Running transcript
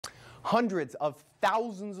Hundreds of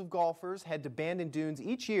thousands of golfers head to Bandon Dunes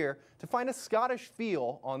each year to find a Scottish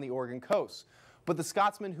feel on the Oregon coast. But the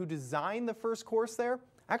Scotsman who designed the first course there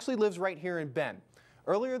actually lives right here in Bend.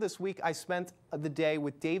 Earlier this week, I spent the day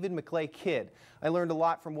with David McLay-Kidd. I learned a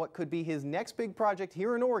lot from what could be his next big project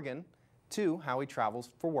here in Oregon to how he travels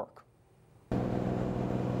for work.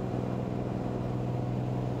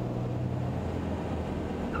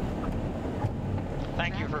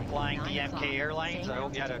 Thank you for flying DMK Airlines. I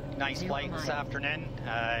hope you had a nice flight this afternoon.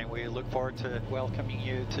 We look forward to welcoming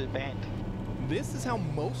you to Bend. This is how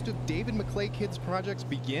most of David McLay-Kidd's projects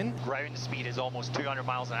begin. Ground speed is almost 200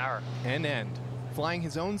 miles an hour. And end. Flying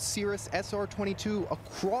his own Cirrus SR-22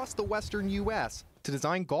 across the western U.S. to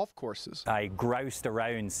design golf courses. I groused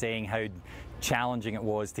around saying how challenging it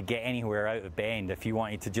was to get anywhere out of Bend if you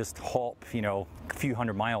wanted to just hop, a few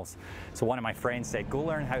hundred miles. So one of my friends said, go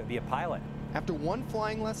learn how to be a pilot. After one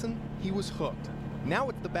flying lesson, he was hooked. Now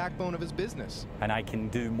it's the backbone of his business. And I can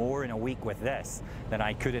do more in a week with this than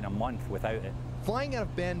I could in a month without it. Flying out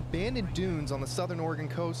of Bandon Dunes on the southern Oregon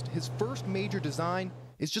coast, his first major design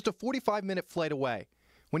is just a 45-minute flight away.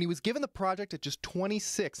 When he was given the project at just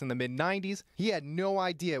 26 in the mid-90s, he had no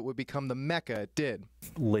idea it would become the mecca it did.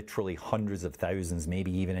 Literally hundreds of thousands,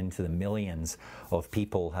 maybe even into the millions of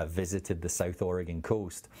people have visited the South Oregon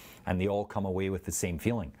coast, and they all come away with the same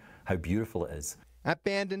feeling, how beautiful it is. At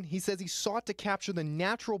Bandon, he says he sought to capture the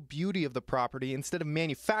natural beauty of the property instead of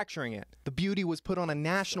manufacturing it. The beauty was put on a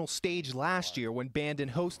national stage last year when Bandon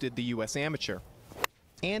hosted the U.S. Amateur.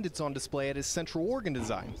 And it's on display at his Central Oregon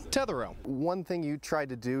design, Tethero. One thing you tried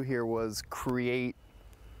to do here was create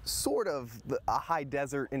sort of a high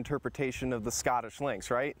desert interpretation of the Scottish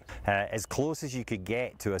links, right? As close as you could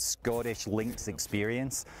get to a Scottish links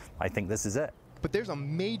experience, I think this is it. But there's a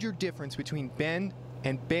major difference between Bend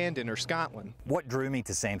and Bandon or Scotland. What drew me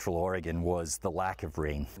to Central Oregon was the lack of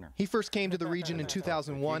rain. He first came to the region in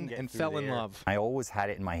 2001 and fell in love. I always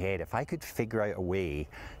had it in my head, if I could figure out a way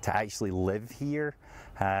to actually live here,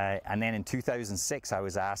 and then in 2006 I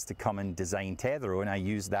was asked to come and design Tethero, and I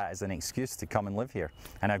used that as an excuse to come and live here.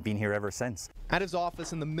 And I've been here ever since. At his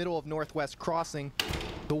office in the middle of Northwest Crossing,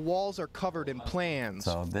 the walls are covered in plans.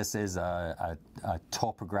 So this is a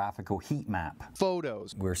topographical heat map.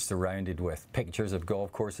 Photos. We're surrounded with pictures of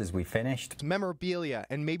golf courses we finished. Memorabilia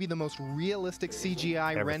and maybe the most realistic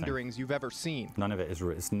CGI Everything. renderings you've ever seen. None of it is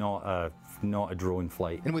it's not a drone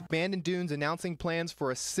flight. And with Bandon Dunes announcing plans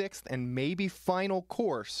for a sixth and maybe final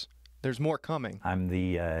course, there's more coming. I'm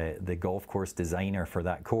the golf course designer for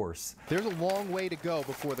that course. There's a long way to go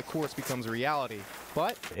before the course becomes a reality,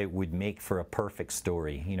 but it would make for a perfect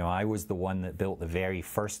story. I was the one that built the very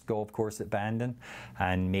first golf course at Bandon,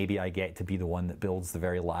 and maybe I get to be the one that builds the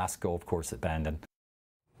very last golf course at Bandon.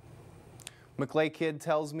 McLay-Kidd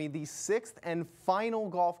tells me the sixth and final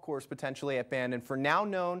golf course potentially at Bandon, for now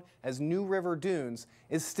known as New River Dunes,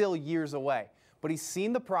 is still years away. But he's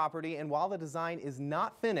seen the property, and while the design is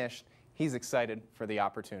not finished, he's excited for the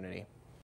opportunity.